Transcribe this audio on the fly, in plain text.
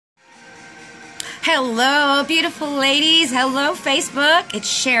Hello, beautiful ladies. Hello, Facebook. It's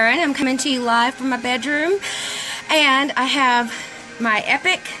Sharon. I'm coming to you live from my bedroom. And I have my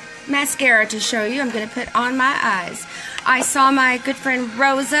Epic Mascara to show you. I'm going to put on my eyes. I saw my good friend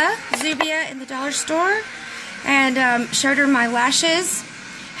Rosa Zubia in the dollar store and showed her my lashes,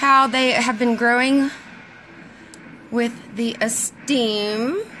 how they have been growing with the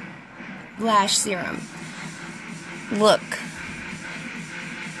Esteem Lash Serum. Look.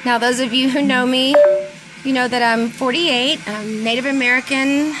 Now, those of you who know me, you know that I'm 48, I'm Native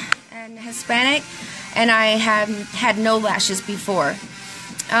American and Hispanic, and I have had no lashes before.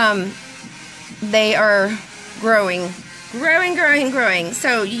 They are growing.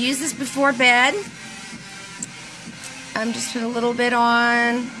 So you use this before bed. Just put a little bit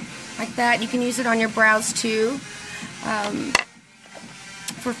on like that. You can use it on your brows too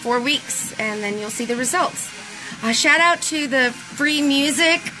for 4 weeks, and then you'll see the results. Shout out to the free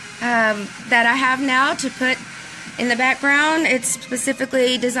music that I have now to put in the background. It's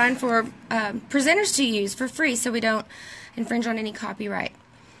specifically designed for presenters to use for free, so we don't infringe on any copyright.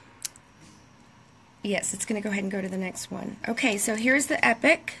 Yes, it's going to go ahead and go to the next one. Okay, so here's the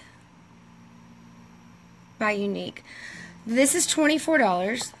Epic by Unique. This is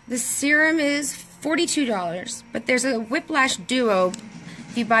 $24. The serum is $42, but there's a Whiplash Duo.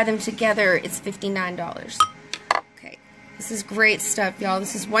 If you buy them together, it's $59. Okay, this is great stuff, y'all.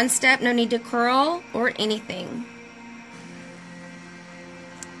 This is one step, no need to curl or anything.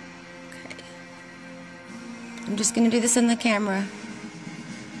 Okay, I'm just going to do this in the camera.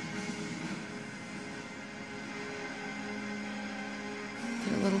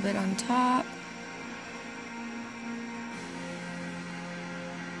 Put a little bit on top.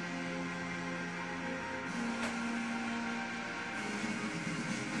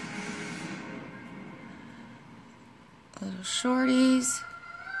 Little shorties.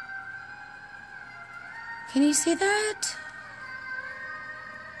 Can you see that?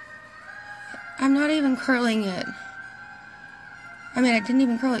 I'm not even curling it. I mean, I didn't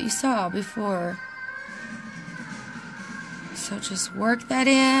even curl it. You saw before. So just work that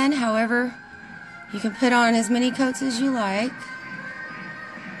in. However, you can put on as many coats as you like.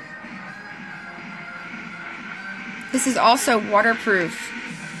 This is also waterproof,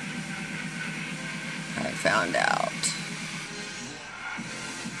 I found out.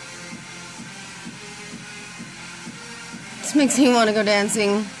 This makes me want to go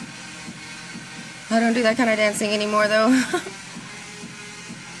dancing. I don't do that kind of dancing anymore, though.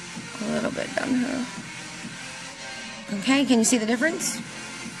 A little bit down here. Okay, can you see the difference?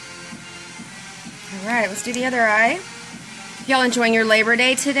 Alright, let's do the other eye. Y'all enjoying your Labor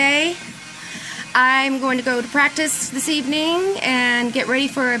Day today? I'm going to go to practice this evening and get ready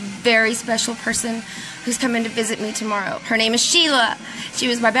for a very special person who's coming to visit me tomorrow. Her name is Sheila. She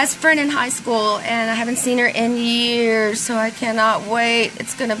was my best friend in high school, and I haven't seen her in years, so I cannot wait.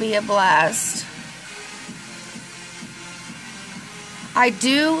 It's going to be a blast. I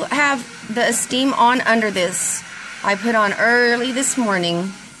do have the Esteem on under this. I put on early this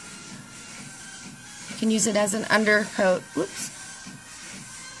morning. You can use it as an undercoat. Whoops.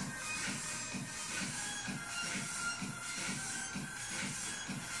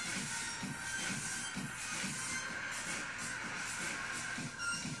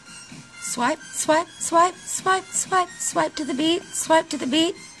 Swipe, swipe, swipe, swipe, swipe, swipe to the beat, swipe to the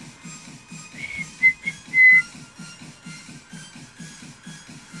beat.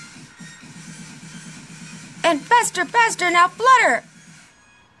 And faster, faster, now flutter.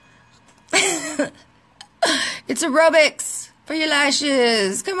 It's aerobics for your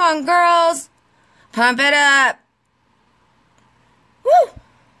lashes. Come on, girls. Pump it up. Woo!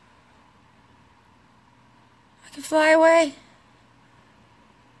 I can fly away.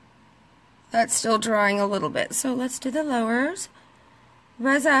 That's still drying a little bit, so let's do the lowers.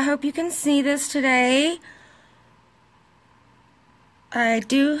 Rosa, I hope you can see this today. I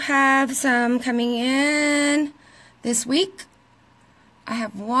do have some coming in this week. I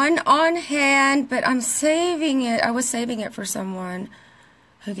have one on hand, but I'm saving it. I was saving it for someone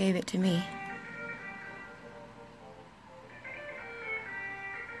who gave it to me.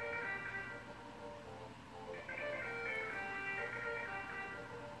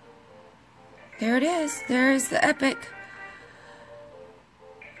 There it is. There is the Epic.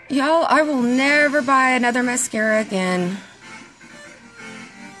 Y'all, I will never buy another mascara again.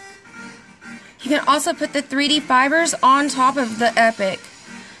 You can also put the 3D fibers on top of the Epic.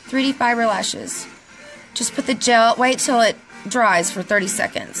 3D fiber lashes. Just put the gel, wait till it dries for 30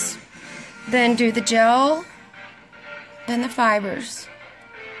 seconds. Then do the gel, then the fibers,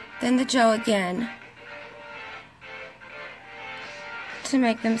 then the gel again to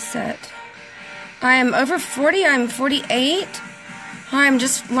make them set. I am over 40. I'm 48. I'm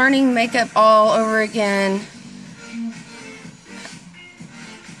just learning makeup all over again.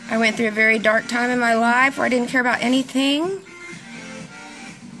 I went through a very dark time in my life where I didn't care about anything,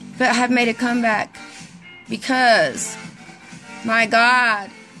 but I have made a comeback because my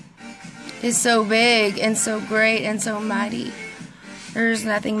God is so big and so great and so mighty. There's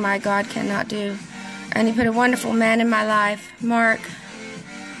nothing my God cannot do. And He put a wonderful man in my life, Mark.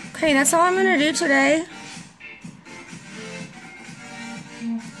 Okay, that's all I'm going to do today.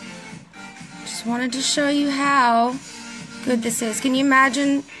 Just wanted to show you how good this is. Can you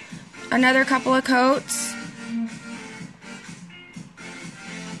imagine another couple of coats?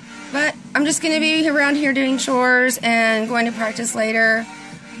 But I'm just going to be around here doing chores and going to practice later.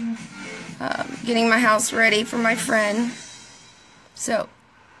 Getting my house ready for my friend. So,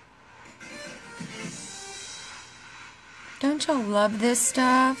 don't y'all love this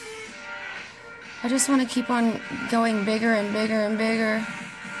stuff? I just want to keep on going bigger and bigger and bigger.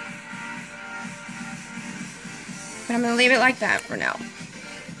 But I'm going to leave it like that for now.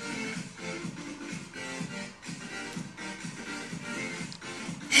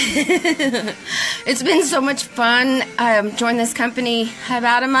 It's been so much fun. I joined this company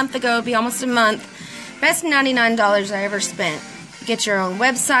about a month ago. It'll be almost a month. Best $99 I ever spent. You get your own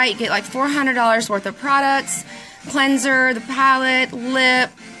website. You get like $400 worth of products. Cleanser, the palette,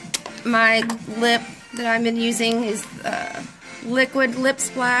 lip. My lip that I've been using is Liquid Lip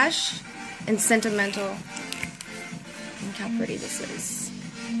Splash and Sentimental. Look how pretty this is.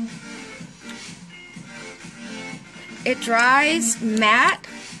 It dries matte,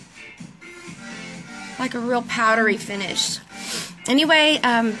 like a real powdery finish. Anyway,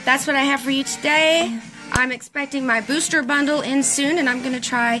 that's what I have for you today. I'm expecting my booster bundle in soon, and I'm going to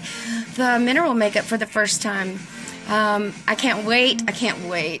try the mineral makeup for the first time. I can't wait. I can't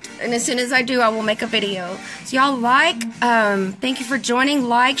wait. And as soon as I do, I will make a video. So y'all thank you for joining.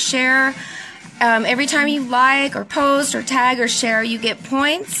 Like, share. Every time you like or post or tag or share, you get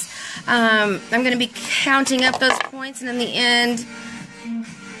points. I'm going to be counting up those points, and in the end,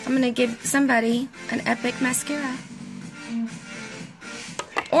 I'm going to give somebody an Epic Mascara.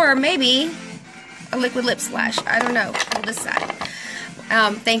 Or maybe a liquid lip splash. I don't know. We'll decide.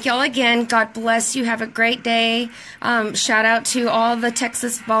 Thank y'all again. God bless you. Have a great day. Shout out to all the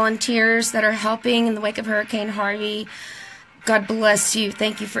Texas volunteers that are helping in the wake of Hurricane Harvey. God bless you.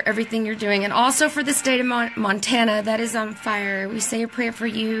 Thank you for everything you're doing. And also for the state of Montana that is on fire. We say a prayer for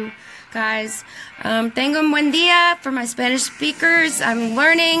you guys. Tengo un buen día for my Spanish speakers. I'm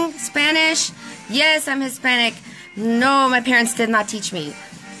learning Spanish. Yes, I'm Hispanic. No, my parents did not teach me.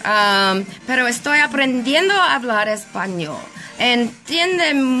 Pero estoy aprendiendo a hablar español.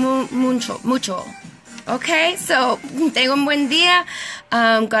 Entiende mucho. Okay, so tengo un buen día.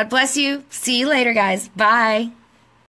 God bless you. See you later, guys. Bye.